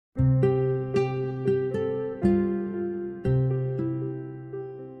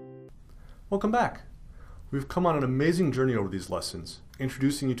welcome back. We've come on an amazing journey over these lessons,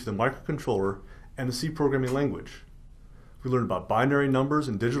 introducing you to the microcontroller and the C programming language. We learned about binary numbers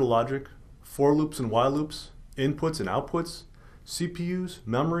and digital logic, for loops and while loops, inputs and outputs, CPUs,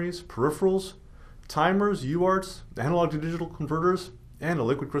 memories, peripherals, timers, UARTs, analog to digital converters, and a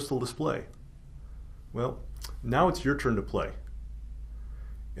liquid crystal display. Well, now it's your turn to play.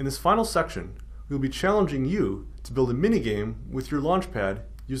 In this final section, we'll be challenging you to build a minigame with your Launchpad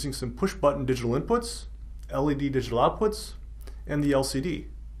using some push-button digital inputs, LED digital outputs, and the LCD.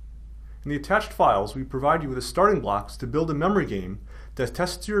 In the attached files, we provide you with the starting blocks to build a memory game that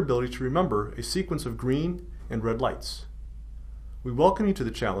tests your ability to remember a sequence of green and red lights. We welcome you to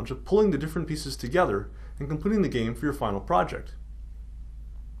the challenge of pulling the different pieces together and completing the game for your final project.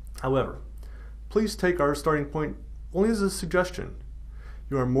 However, please take our starting point only as a suggestion.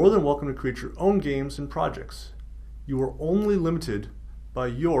 You are more than welcome to create your own games and projects. You are only limited by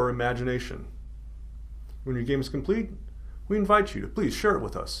your imagination. When your game is complete, we invite you to please share it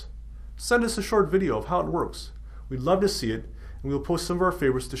with us. Send us a short video of how it works. We'd love to see it, and we'll post some of our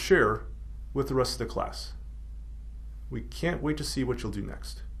favorites to share with the rest of the class. We can't wait to see what you'll do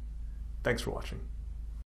next. Thanks for watching.